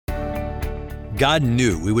God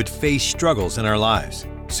knew we would face struggles in our lives,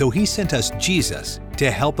 so He sent us Jesus to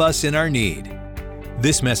help us in our need.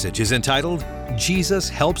 This message is entitled, Jesus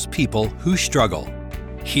Helps People Who Struggle.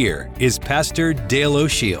 Here is Pastor Dale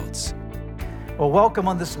O'Shields. Well, welcome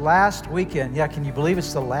on this last weekend. Yeah, can you believe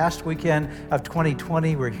it's the last weekend of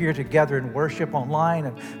 2020? We're here together in worship online.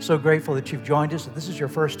 I'm so grateful that you've joined us. If this is your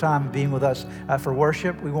first time being with us for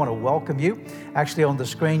worship, we want to welcome you. Actually, on the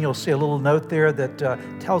screen, you'll see a little note there that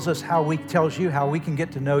tells you how we can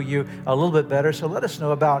get to know you a little bit better. So let us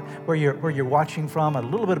know about where you're watching from, a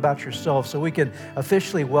little bit about yourself, so we can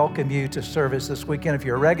officially welcome you to service this weekend. If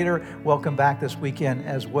you're a regular, welcome back this weekend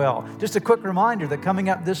as well. Just a quick reminder that coming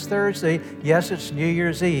up this Thursday, yes, it's New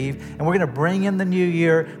Year's Eve, and we're going to bring in the new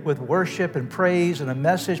year with worship and praise and a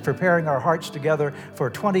message, preparing our hearts together for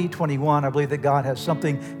 2021. I believe that God has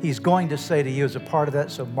something He's going to say to you as a part of that.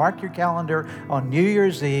 So mark your calendar on New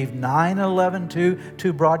Year's Eve, 9 and 11,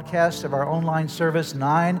 two broadcasts of our online service,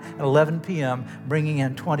 9 and 11 p.m., bringing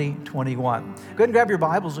in 2021. Go ahead and grab your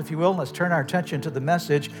Bibles, if you will, and let's turn our attention to the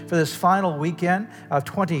message for this final weekend of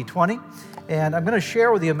 2020. And I'm going to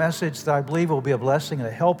share with you a message that I believe will be a blessing and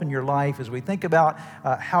a help in your life as we think about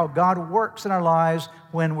how God works in our lives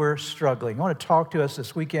when we're struggling. I want to talk to us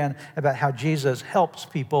this weekend about how Jesus helps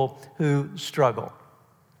people who struggle.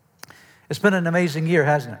 It's been an amazing year,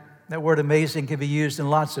 hasn't it? That word amazing can be used in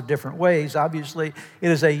lots of different ways. Obviously,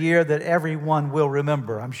 it is a year that everyone will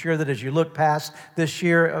remember. I'm sure that as you look past this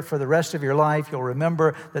year for the rest of your life, you'll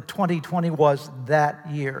remember that 2020 was that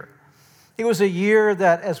year. It was a year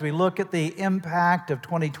that, as we look at the impact of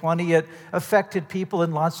 2020, it affected people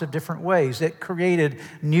in lots of different ways. It created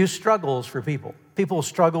new struggles for people. People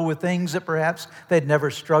struggle with things that perhaps they'd never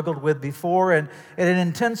struggled with before, and it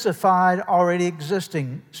intensified already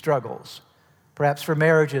existing struggles. Perhaps for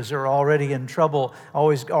marriages that are already in trouble,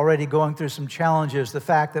 already going through some challenges. The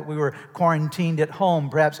fact that we were quarantined at home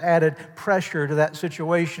perhaps added pressure to that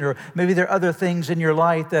situation. Or maybe there are other things in your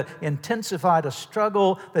life that intensified a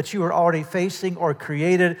struggle that you were already facing or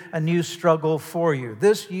created a new struggle for you.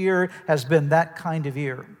 This year has been that kind of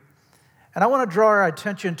year. And I want to draw our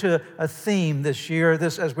attention to a theme this year,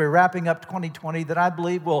 as we're wrapping up 2020, that I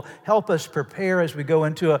believe will help us prepare as we go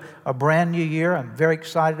into a brand new year. I'm very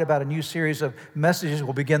excited about a new series of messages.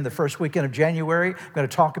 We'll begin the first weekend of January. I'm going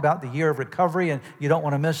to talk about the year of recovery, and you don't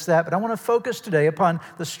want to miss that. But I want to focus today upon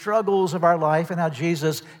the struggles of our life and how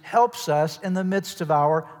Jesus helps us in the midst of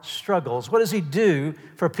our struggles. What does He do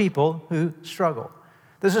for people who struggle?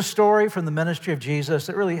 There's a story from the ministry of Jesus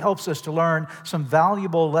that really helps us to learn some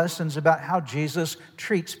valuable lessons about how Jesus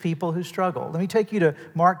treats people who struggle. Let me take you to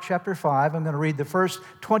Mark chapter 5. I'm going to read the first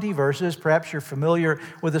 20 verses. Perhaps you're familiar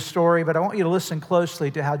with the story, but I want you to listen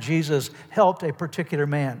closely to how Jesus helped a particular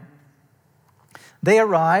man. They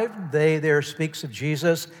arrived, there speaks of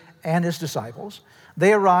Jesus and His disciples.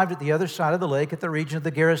 They arrived at the other side of the lake at the region of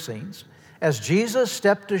the Gerasenes. As Jesus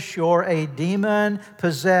stepped ashore, a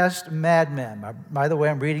demon-possessed madman, by the way,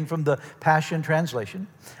 I'm reading from the Passion Translation,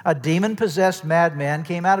 a demon-possessed madman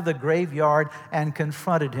came out of the graveyard and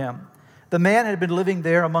confronted Him. The man had been living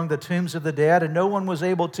there among the tombs of the dead, and no one was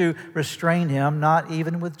able to restrain him, not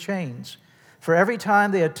even with chains. For every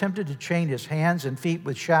time they attempted to chain his hands and feet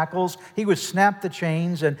with shackles, he would snap the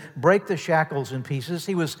chains and break the shackles in pieces.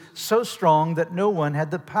 He was so strong that no one had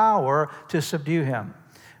the power to subdue him.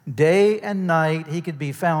 Day and night, he could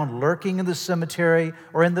be found lurking in the cemetery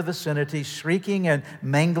or in the vicinity, shrieking and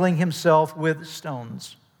mangling himself with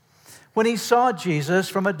stones. When he saw Jesus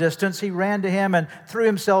from a distance, he ran to Him and threw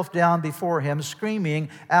himself down before Him, screaming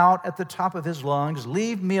out at the top of his lungs,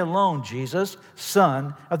 "Leave me alone, Jesus,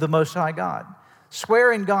 Son of the Most High God.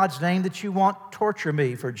 Swear in God's name that you won't torture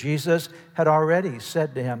me." For Jesus had already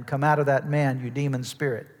said to him, "Come out of that man, you demon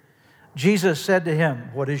spirit." Jesus said to him,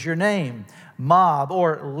 "What is your name?" "Mob,"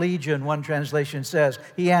 or Legion, one translation says.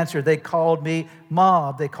 He answered, "They call me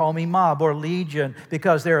Mob, or Legion,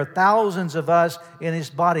 because there are thousands of us in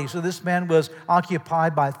his body." So this man was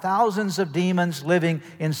occupied by thousands of demons living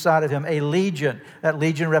inside of him. A legion. That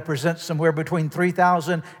legion represents somewhere between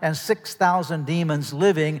 3,000 and 6,000 demons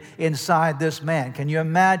living inside this man. Can you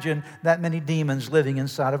imagine that many demons living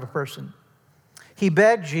inside of a person? He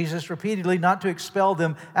begged Jesus repeatedly not to expel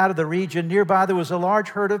them out of the region. Nearby there was a large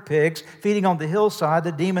herd of pigs feeding on the hillside.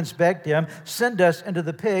 The demons begged him, "Send us into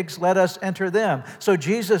the pigs, let us enter them." So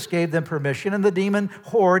Jesus gave them permission, and the demon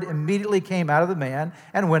horde immediately came out of the man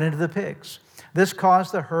and went into the pigs. This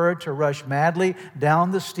caused the herd to rush madly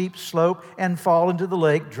down the steep slope and fall into the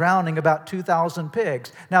lake, drowning about 2,000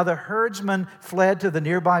 pigs. Now the herdsmen fled to the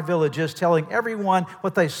nearby villages, telling everyone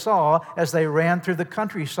what they saw as they ran through the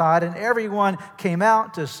countryside, and everyone came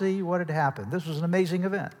out to see what had happened. This was an amazing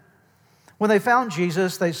event. When they found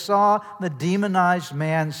Jesus, they saw the demonized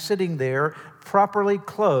man sitting there, properly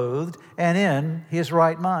clothed and in his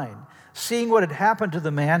right mind. Seeing what had happened to the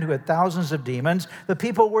man who had thousands of demons, the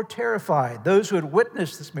people were terrified. Those who had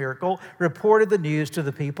witnessed this miracle reported the news to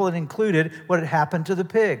the people and included what had happened to the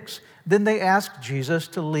pigs. Then they asked Jesus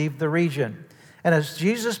to leave the region. And as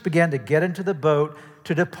Jesus began to get into the boat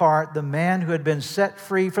to depart, the man who had been set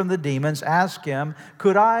free from the demons asked him,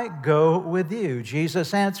 "Could I go with you?"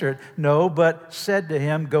 Jesus answered, "No," but said to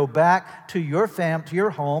him, "Go back to your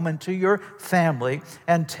home and to your family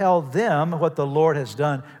and tell them what the Lord has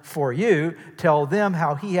done for you. Tell them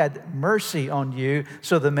how he had mercy on you."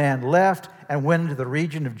 So the man left and went into the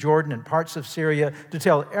region of Jordan and parts of Syria to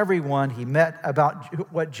tell everyone he met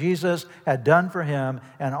about what Jesus had done for him,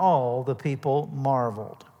 and all the people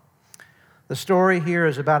marveled. The story here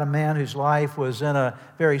is about a man whose life was in a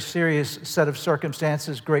very serious set of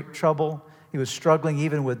circumstances, great trouble. He was struggling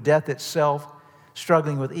even with death itself,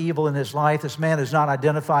 struggling with evil in his life. This man is not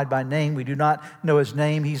identified by name. We do not know his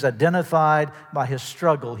name. He's identified by his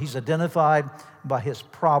struggle. He's identified by his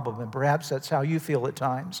problem, and perhaps that's how you feel at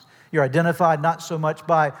times. You're identified not so much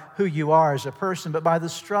by who you are as a person, but by the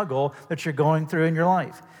struggle that you're going through in your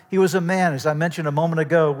life. He was a man, as I mentioned a moment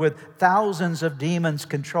ago, with thousands of demons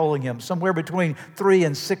controlling him, somewhere between 3,000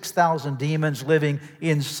 and 6,000 demons living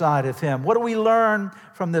inside of him. What do we learn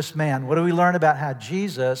from this man? What do we learn about how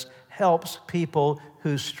Jesus helps people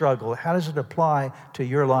who struggle? How does it apply to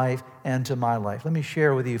your life and to my life? Let me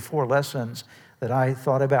share with you 4 lessons that I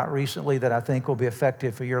thought about recently that I think will be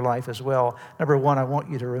effective for your life as well. Number 1, I want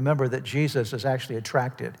you to remember that Jesus is actually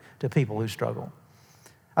attracted to people who struggle.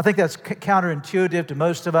 I think that's counterintuitive to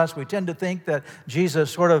most of us. We tend to think that Jesus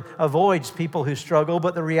sort of avoids people who struggle,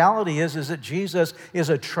 but the reality is that Jesus is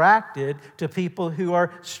attracted to people who are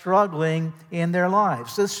struggling in their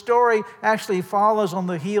lives. This story actually follows on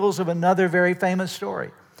the heels of another very famous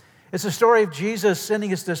story. It's the story of Jesus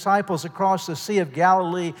sending his disciples across the Sea of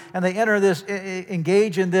Galilee, and they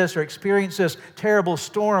engage in this or experience this terrible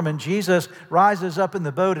storm, and Jesus rises up in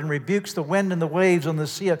the boat and rebukes the wind and the waves on the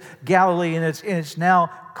Sea of Galilee, and it's now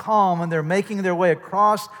calm, and they're making their way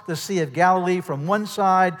across the Sea of Galilee from one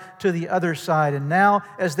side to the other side. And now,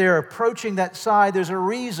 as they're approaching that side, there's a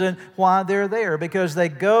reason why they're there, because they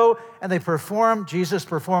go and they perform. Jesus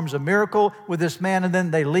performs a miracle with this man, and then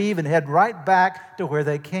they leave and head right back to where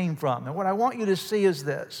they came from. And what I want you to see is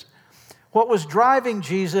this. What was driving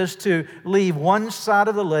Jesus to leave one side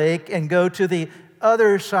of the lake and go to the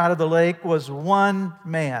other side of the lake was one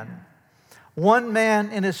man. One man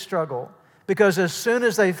in his struggle. Because as soon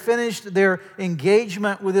as they finished their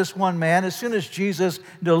engagement with this one man, as soon as Jesus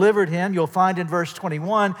delivered him, you'll find in verse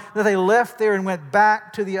 21 that they left there and went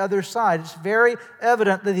back to the other side. It's very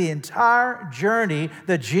evident that the entire journey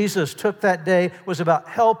that Jesus took that day was about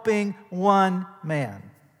helping one man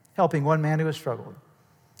who was struggling.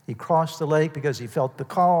 He crossed the lake because he felt the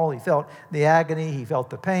call, he felt the agony, he felt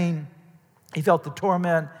the pain, he felt the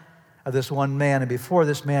torment of this one man. And before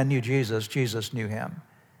this man knew Jesus, Jesus knew him.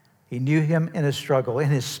 He knew him in his struggle. In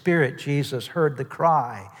his spirit, Jesus heard the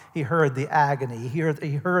cry. He heard the agony. He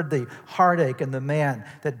heard the heartache in the man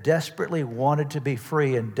that desperately wanted to be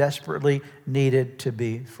free and desperately needed to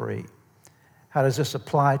be free. How does this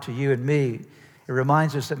apply to you and me? It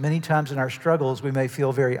reminds us that many times in our struggles, we may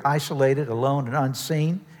feel very isolated, alone, and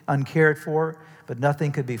unseen, uncared for, but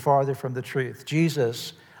nothing could be farther from the truth.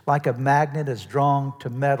 Jesus, like a magnet, is drawn to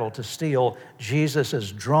metal, to steel. Jesus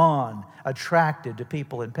is attracted to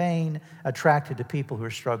people in pain, attracted to people who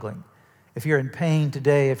are struggling. If you're in pain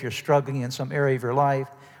today, if you're struggling in some area of your life,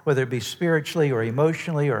 whether it be spiritually or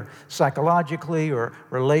emotionally or psychologically or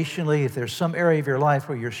relationally, if there's some area of your life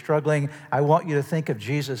where you're struggling, I want you to think of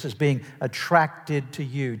Jesus as being attracted to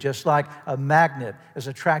you. Just like a magnet is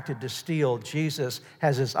attracted to steel, Jesus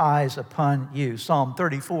has his eyes upon you. Psalm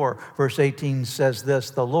 34, verse 18 says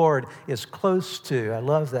this, "The Lord is close to," I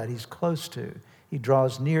love that, he's close to. He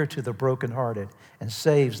draws near to the brokenhearted and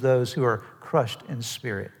saves those who are crushed in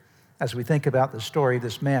spirit. As we think about the story of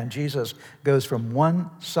this man, Jesus goes from one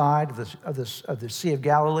side of the Sea of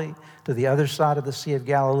Galilee to the other side of the Sea of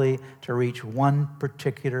Galilee to reach one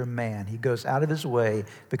particular man. He goes out of his way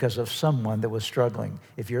because of someone that was struggling.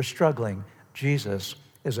 If you're struggling, Jesus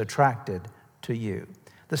is attracted to you.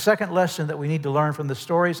 The second lesson that we need to learn from the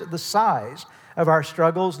story is that the size of our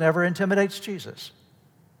struggles never intimidates Jesus.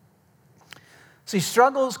 See,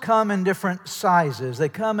 struggles come in different sizes. They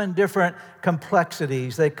come in different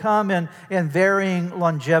complexities. They come in varying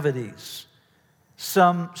longevities.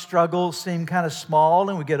 Some struggles seem kind of small,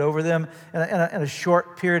 and we get over them in a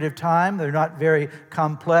short period of time. They're not very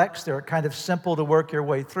complex. They're kind of simple to work your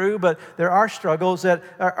way through, but there are struggles that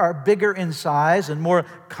are bigger in size and more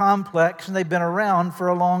complex, and they've been around for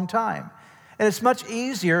a long time. And it's much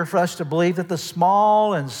easier for us to believe that the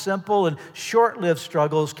small and simple and short-lived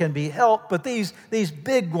struggles can be helped, but these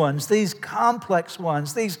big ones, these complex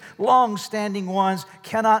ones, these long-standing ones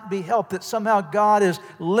cannot be helped, that somehow God is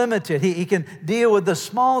limited. He can deal with the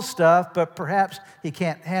small stuff, but perhaps He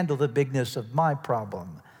can't handle the bigness of my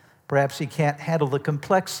problem. Perhaps He can't handle the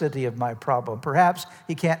complexity of my problem. Perhaps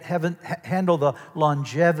He can't handle the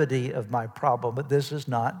longevity of my problem, but this is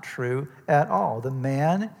not true at all. The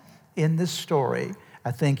man in this story,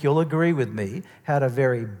 I think you'll agree with me, had a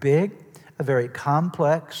very big, a very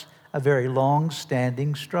complex, a very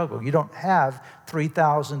long-standing struggle. You don't have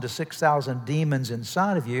 3,000 to 6,000 demons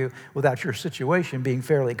inside of you without your situation being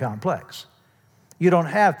fairly complex. You don't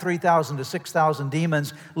have 3,000 to 6,000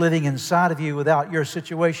 demons living inside of you without your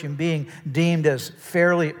situation being deemed as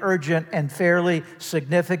fairly urgent and fairly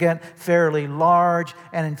significant, fairly large,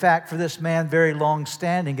 and in fact, for this man, very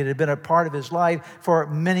long-standing. It had been a part of his life for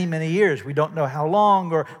many, many years. We don't know how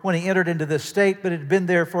long or when he entered into this state, but it had been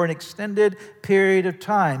there for an extended period of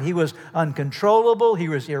time. He was uncontrollable. He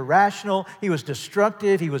was irrational. He was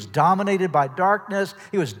destructive. He was dominated by darkness.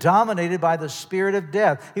 He was dominated by the spirit of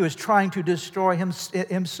death. He was trying to destroy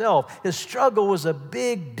himself. His struggle was a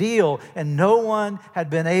big deal, and no one had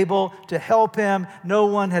been able to help him. No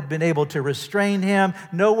one had been able to restrain him.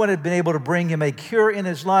 No one had been able to bring him a cure in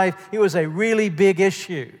his life. It was a really big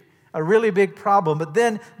issue, a really big problem. But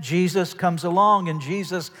then Jesus comes along, and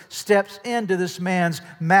Jesus steps into this man's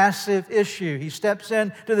massive issue. He steps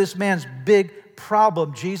into this man's big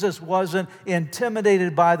problem. Jesus wasn't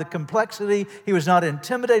intimidated by the complexity. He was not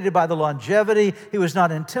intimidated by the longevity. He was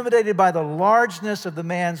not intimidated by the largeness of the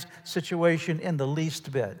man's situation in the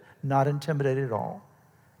least bit. Not intimidated at all.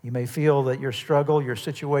 You may feel that your struggle, your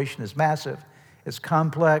situation is massive. It's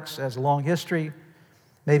complex, has a long history.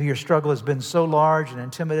 Maybe your struggle has been so large and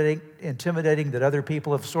intimidating that other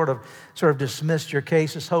people have sort of dismissed your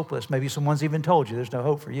case as hopeless. Maybe someone's even told you there's no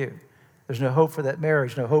hope for you. There's no hope for that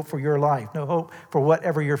marriage, no hope for your life, no hope for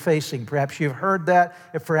whatever you're facing. Perhaps you've heard that,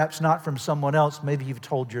 if perhaps not from someone else, maybe you've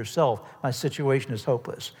told yourself, my situation is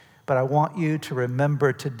hopeless. But I want you to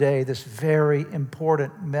remember today this very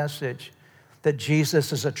important message, that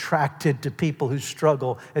Jesus is attracted to people who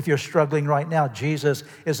struggle. If you're struggling right now, Jesus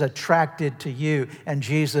is attracted to you, and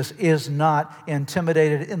Jesus is not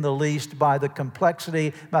intimidated in the least by the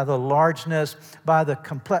complexity, by the largeness, by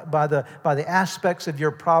the aspects of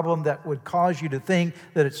your problem that would cause you to think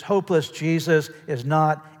that it's hopeless. Jesus is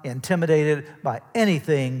not intimidated by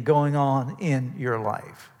anything going on in your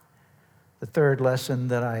life. The third lesson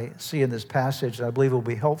that I see in this passage, and I believe will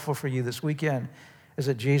be helpful for you this weekend, is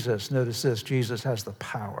that Jesus, notice this, Jesus has the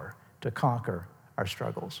power to conquer our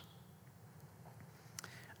struggles.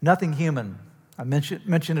 Nothing human, I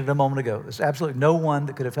mentioned it a moment ago, there's absolutely no one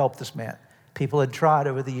that could have helped this man. People had tried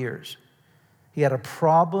over the years. He had a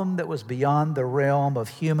problem that was beyond the realm of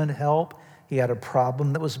human help. He had a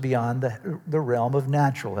problem that was beyond the realm of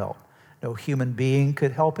natural help. No human being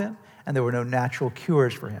could help him, and there were no natural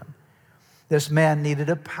cures for him. This man needed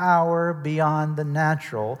a power beyond the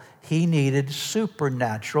natural. He needed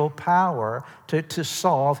supernatural power to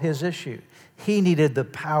solve his issue. He needed the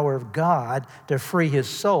power of God to free his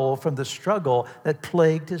soul from the struggle that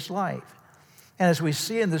plagued his life. And as we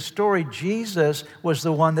see in the story, Jesus was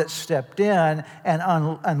the one that stepped in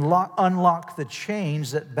and unlocked the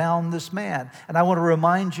chains that bound this man. And I want to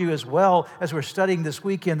remind you as well, as we're studying this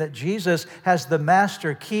weekend, that Jesus has the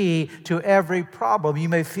master key to every problem. You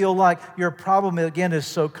may feel like your problem, again, is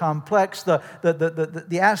so complex. The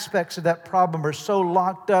aspects of that problem are so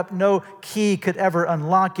locked up, no key could ever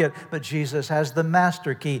unlock it. But Jesus has the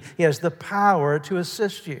master key. He has the power to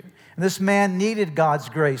assist you. And this man needed God's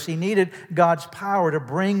grace. He needed God's power to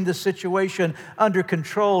bring the situation under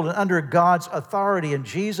control and under God's authority. And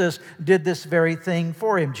Jesus did this very thing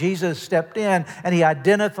for him. Jesus stepped in and he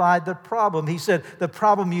identified the problem. He said, the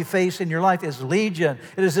problem you face in your life is legion.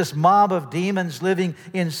 It is this mob of demons living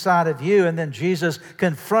inside of you. And then Jesus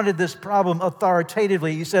confronted this problem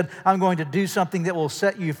authoritatively. He said, I'm going to do something that will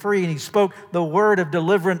set you free. And he spoke the word of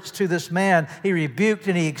deliverance to this man. He rebuked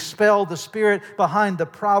and he expelled the spirit behind the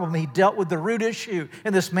problem. He dealt with the root issue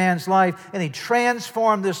in this man's life, and he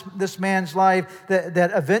transformed this man's life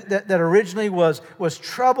that originally was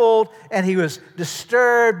troubled, and he was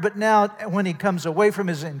disturbed, but now when he comes away from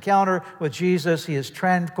his encounter with Jesus, he is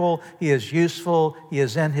tranquil, he is useful, he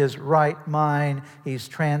is in his right mind, he's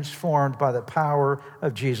transformed by the power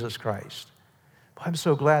of Jesus Christ. I'm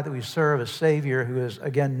so glad that we serve a Savior who is,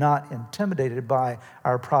 again, not intimidated by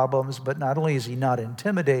our problems, but not only is he not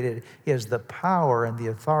intimidated, he has the power and the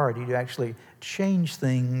authority to actually change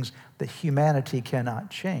things that humanity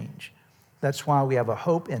cannot change. That's why we have a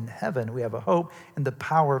hope in heaven. We have a hope in the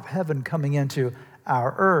power of heaven coming into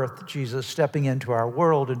our earth, Jesus stepping into our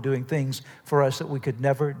world and doing things for us that we could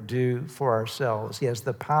never do for ourselves. He has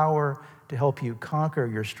the power to help you conquer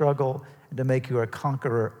your struggle and to make you a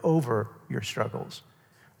conqueror over your struggles.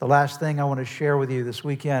 The last thing I want to share with you this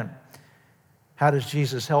weekend, how does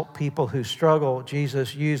Jesus help people who struggle?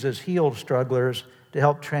 Jesus uses healed strugglers to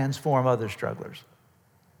help transform other strugglers.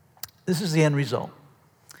 This is the end result.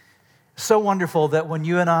 So wonderful that when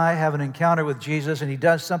you and I have an encounter with Jesus and he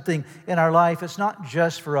does something in our life, it's not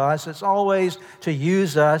just for us, it's always to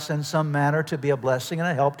use us in some manner to be a blessing and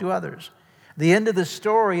a help to others. The end of the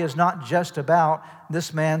story is not just about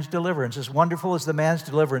this man's deliverance. As wonderful as the man's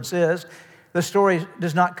deliverance is, the story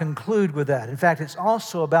does not conclude with that. In fact, it's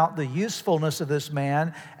also about the usefulness of this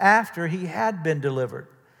man after he had been delivered.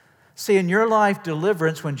 See, in your life,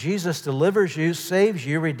 deliverance, when Jesus delivers you, saves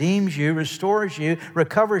you, redeems you, restores you,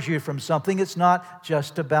 recovers you from something, it's not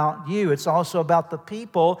just about you. It's also about the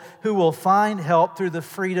people who will find help through the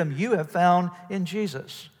freedom you have found in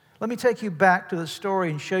Jesus. Let me take you back to the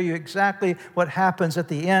story and show you exactly what happens at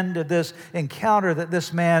the end of this encounter that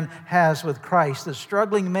this man has with Christ. The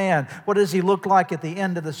struggling man, what does he look like at the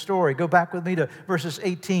end of the story? Go back with me to verses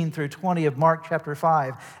 18 through 20 of Mark chapter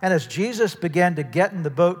 5. And as Jesus began to get in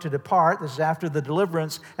the boat to depart, this is after the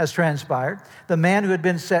deliverance has transpired, the man who had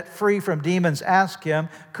been set free from demons asked him,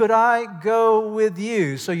 "Could I go with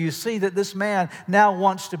you?" So you see that this man now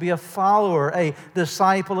wants to be a follower, a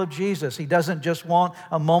disciple of Jesus. He doesn't just want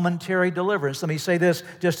a momentary deliverance. Let me say this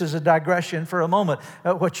just as a digression for a moment.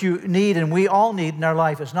 What you need and we all need in our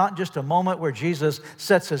life is not just a moment where Jesus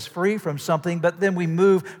sets us free from something, but then we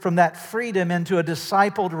move from that freedom into a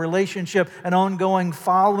discipled relationship, an ongoing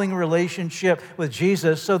following relationship with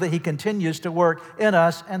Jesus so that he continues to work in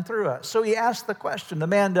us and through us. So he asks the question, the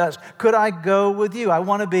man does, "Could I go with you? I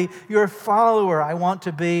want to be your follower. I want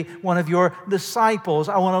to be one of your disciples.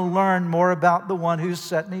 I want to learn more about the one who's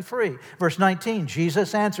set me free." Verse 19,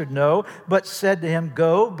 Jesus answered, "No," but said to him,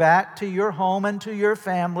 "Go back to your home and to your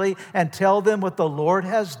family and tell them what the Lord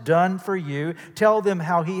has done for you. Tell them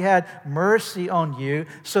how he had mercy on you."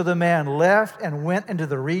 So the man left and went into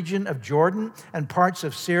the region of Jordan and parts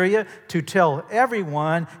of Syria to tell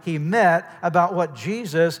everyone he met about what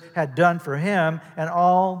Jesus had done for him, and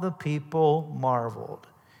all the people marveled.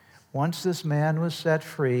 Once this man was set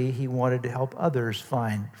free, he wanted to help others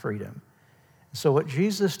find freedom. So what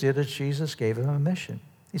Jesus did is Jesus gave him a mission.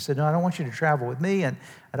 He said, "No, I don't want you to travel with me, and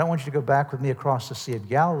I don't want you to go back with me across the Sea of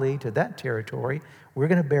Galilee to that territory. We're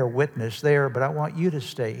going to bear witness there, but I want you to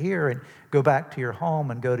stay here and go back to your home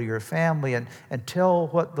and go to your family and tell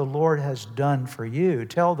what the Lord has done for you.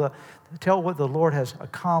 Tell what the Lord has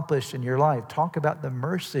accomplished in your life. Talk about the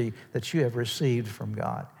mercy that you have received from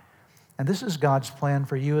God." And this is God's plan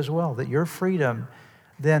for you as well, that your freedom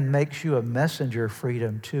then makes you a messenger of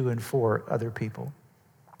freedom to and for other people.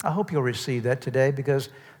 I hope you'll receive that today, because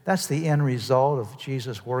that's the end result of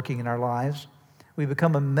Jesus working in our lives. We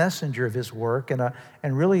become a messenger of his work and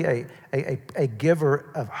really a giver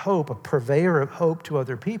of hope, a purveyor of hope to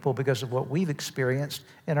other people because of what we've experienced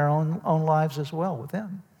in our own lives as well with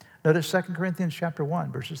him. Notice 2 Corinthians chapter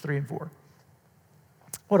 1, verses 3 and 4.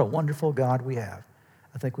 What a wonderful God we have.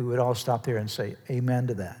 I think we would all stop there and say amen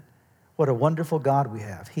to that. What a wonderful God we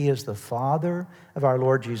have. He is the Father of our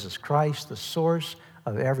Lord Jesus Christ, the source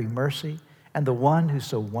of every mercy, and the one who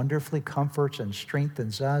so wonderfully comforts and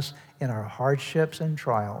strengthens us in our hardships and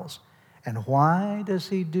trials. And why does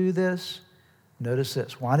he do this? Notice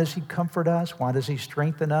this. Why does he comfort us? Why does he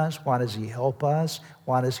strengthen us? Why does he help us?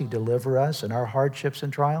 Why does he deliver us in our hardships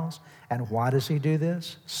and trials? And why does he do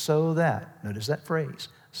this? So that, notice that phrase,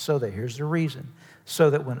 so that, here's the reason, so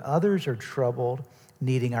that when others are troubled,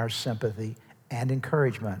 needing our sympathy and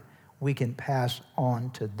encouragement, we can pass on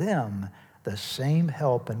to them the same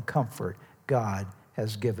help and comfort God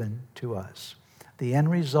has given to us. The end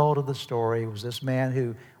result of the story was this man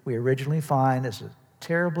who we originally find as a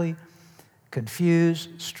terribly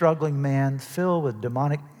confused, struggling man filled with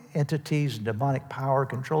demonic entities and demonic power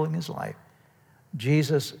controlling his life.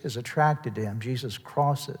 Jesus is attracted to him. Jesus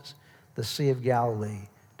crosses the Sea of Galilee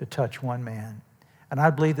to touch one man. And I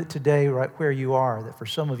believe that today, right where you are, that for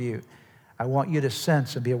some of you, I want you to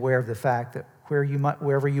sense and be aware of the fact that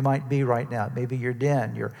wherever you might be right now, maybe your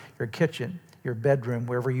den, your kitchen, your bedroom,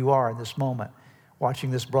 wherever you are in this moment, watching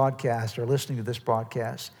this broadcast or listening to this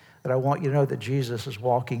broadcast, that I want you to know that Jesus is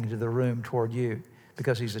walking into the room toward you,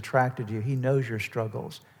 because He's attracted to you. He knows your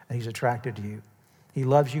struggles, and He's attracted to you. He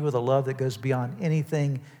loves you with a love that goes beyond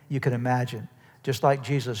anything you can imagine. Just like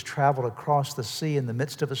Jesus traveled across the sea in the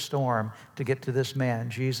midst of a storm to get to this man,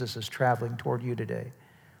 Jesus is traveling toward you today.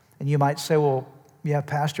 And you might say, well, yeah,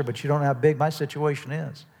 Pastor, but you don't know how big my situation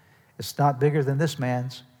is. It's not bigger than this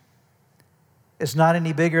man's. It's not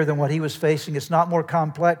any bigger than what he was facing. It's not more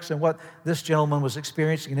complex than what this gentleman was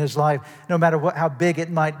experiencing in his life. No matter how big it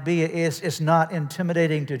might be, it's not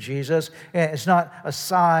intimidating to Jesus. It's not a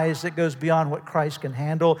size that goes beyond what Christ can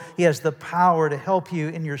handle. He has the power to help you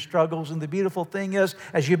in your struggles. And the beautiful thing is,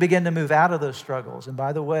 as you begin to move out of those struggles, and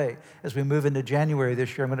by the way, as we move into January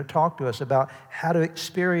this year, I'm going to talk to us about how to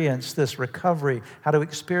experience this recovery, how to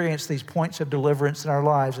experience these points of deliverance in our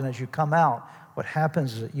lives. And as you come out, what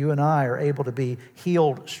happens is that you and I are able to be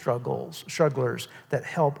healed strugglers that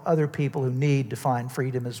help other people who need to find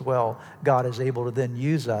freedom as well. God is able to then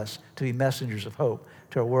use us to be messengers of hope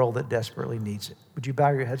to a world that desperately needs it. Would you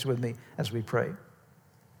bow your heads with me as we pray?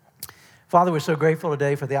 Father, we're so grateful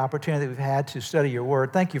today for the opportunity that we've had to study your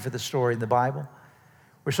word. Thank you for the story in the Bible.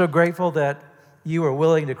 We're so grateful that you were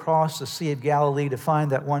willing to cross the Sea of Galilee to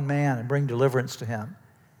find that one man and bring deliverance to him.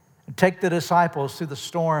 Take the disciples through the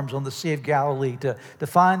storms on the Sea of Galilee to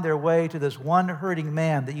find their way to this one hurting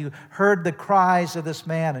man, that you heard the cries of this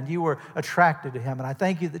man and you were attracted to him. And I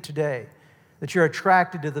thank you that today, that you're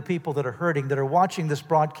attracted to the people that are hurting, that are watching this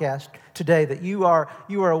broadcast today, that you are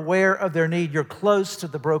aware of their need. You're close to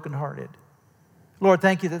the brokenhearted. Lord,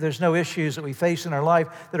 thank you that there's no issues that we face in our life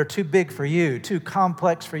that are too big for you, too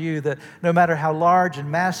complex for you, that no matter how large and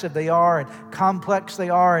massive they are and complex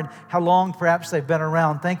they are and how long perhaps they've been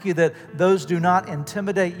around, thank you that those do not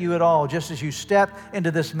intimidate you at all. Just as you step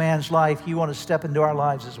into this man's life, you want to step into our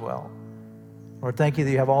lives as well. Lord, thank you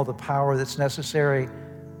that you have all the power that's necessary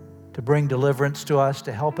to bring deliverance to us,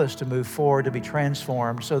 to help us to move forward, to be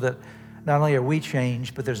transformed, so that not only are we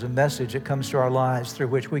changed, but there's a message that comes to our lives through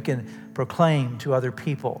which we can proclaim to other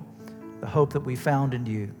people the hope that we found in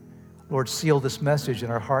you. Lord, seal this message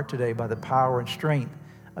in our heart today by the power and strength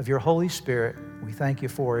of your Holy Spirit. We thank you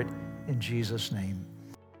for it in Jesus' name.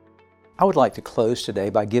 I would like to close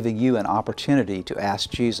today by giving you an opportunity to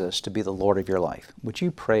ask Jesus to be the Lord of your life. Would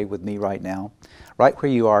you pray with me right now? Right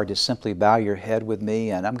where you are, just simply bow your head with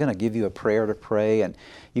me, and I'm going to give you a prayer to pray, and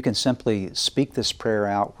you can simply speak this prayer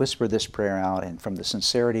out, whisper this prayer out, and from the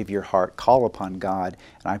sincerity of your heart, call upon God,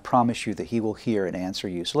 and I promise you that He will hear and answer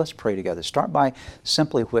you. So let's pray together. Start by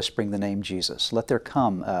simply whispering the name Jesus. Let there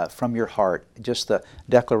come from your heart just the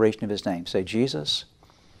declaration of His name. Say, Jesus,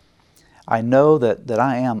 I know that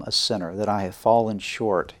I am a sinner, that I have fallen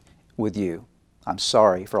short with you. I'm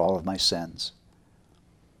sorry for all of my sins.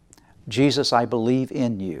 Jesus, I believe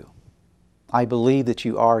in you. I believe that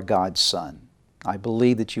you are God's Son. I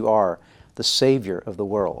believe that you are the Savior of the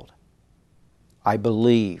world. I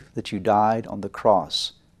believe that you died on the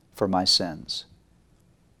cross for my sins.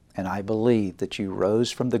 And I believe that you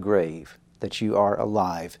rose from the grave, that you are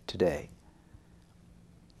alive today.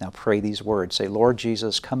 Now pray these words. Say, Lord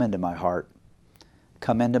Jesus, come into my heart.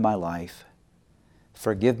 Come into my life.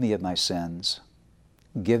 Forgive me of my sins.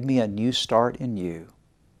 Give me a new start in you.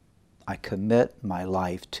 I commit my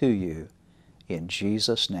life to you. In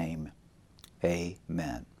Jesus' name,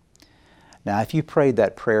 amen. Now, if you prayed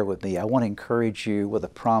that prayer with me, I want to encourage you with a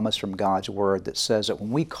promise from God's Word that says that when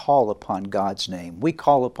we call upon God's name, we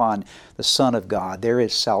call upon the Son of God, there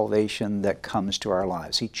is salvation that comes to our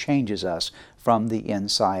lives. He changes us from the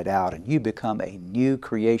inside out, and you become a new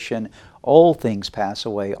creation. Old things pass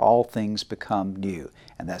away, all things become new.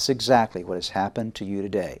 And that's exactly what has happened to you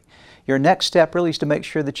today. Your next step really is to make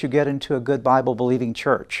sure that you get into a good Bible-believing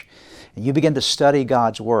church. And you begin to study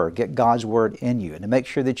God's Word, get God's Word in you, and to make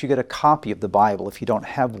sure that you get a copy of the Bible if you don't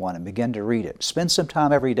have one, and begin to read it. Spend some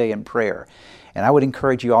time every day in prayer. And I would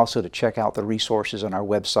encourage you also to check out the resources on our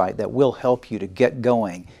website that will help you to get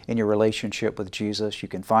going in your relationship with Jesus. You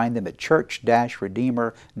can find them at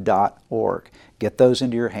church-redeemer.org. Get those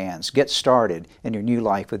into your hands. Get started in your new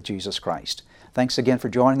life with Jesus Christ. Thanks again for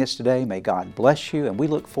joining us today. May God bless you, and we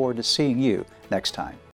look forward to seeing you next time.